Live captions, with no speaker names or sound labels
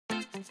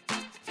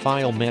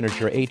File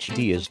Manager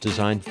HD is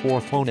designed for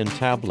phone and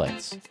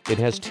tablets. It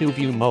has two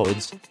view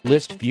modes,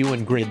 List View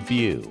and Grid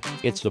View.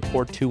 It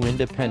supports two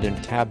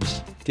independent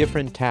tabs.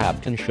 Different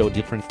tab can show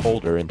different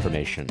folder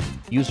information.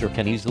 User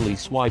can easily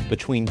swipe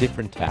between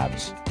different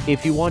tabs.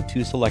 If you want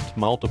to select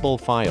multiple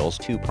files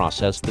to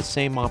process the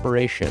same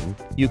operation,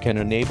 you can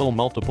enable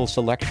multiple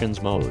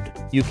selections mode.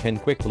 You can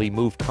quickly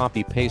move,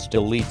 copy, paste,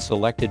 delete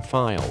selected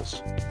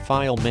files.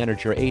 File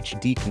Manager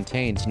HD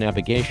contains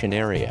navigation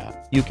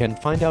area. You can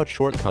find out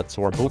shortcuts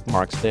or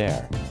bookmarks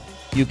there.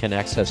 You can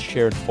access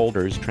shared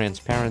folders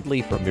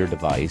transparently from your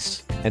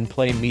device, and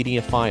play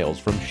media files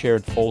from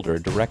shared folder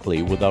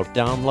directly without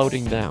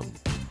downloading them.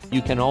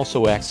 You can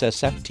also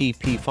access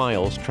FTP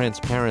files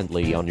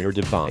transparently on your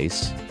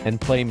device, and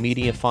play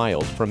media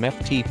files from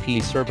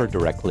FTP server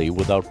directly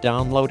without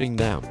downloading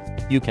them.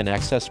 You can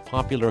access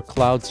popular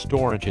cloud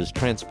storages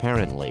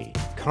transparently.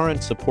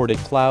 Current supported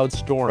cloud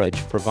storage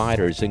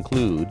providers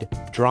include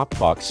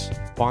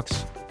Dropbox,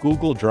 Box,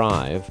 Google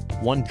Drive,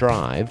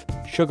 OneDrive,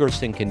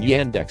 SugarSync and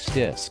Yandex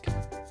Disk.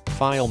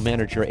 File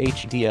Manager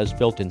HD has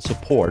built-in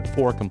support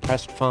for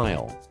compressed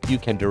file. You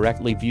can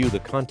directly view the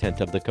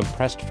content of the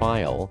compressed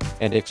file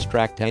and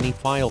extract any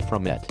file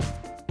from it.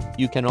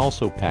 You can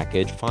also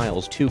package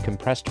files to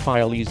compressed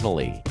file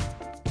easily.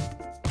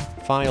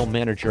 File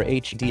Manager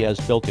HD has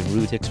built-in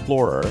Root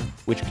Explorer,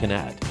 which can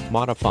add,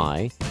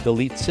 modify,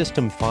 delete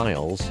system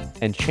files,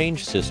 and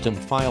change system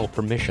file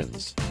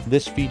permissions.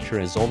 This feature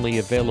is only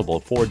available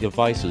for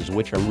devices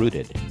which are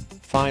rooted.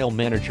 File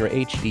Manager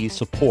HD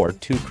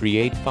support to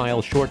create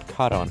file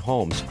shortcut on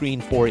home screen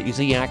for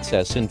easy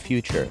access in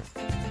future.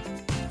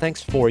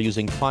 Thanks for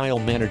using File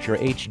Manager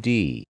HD.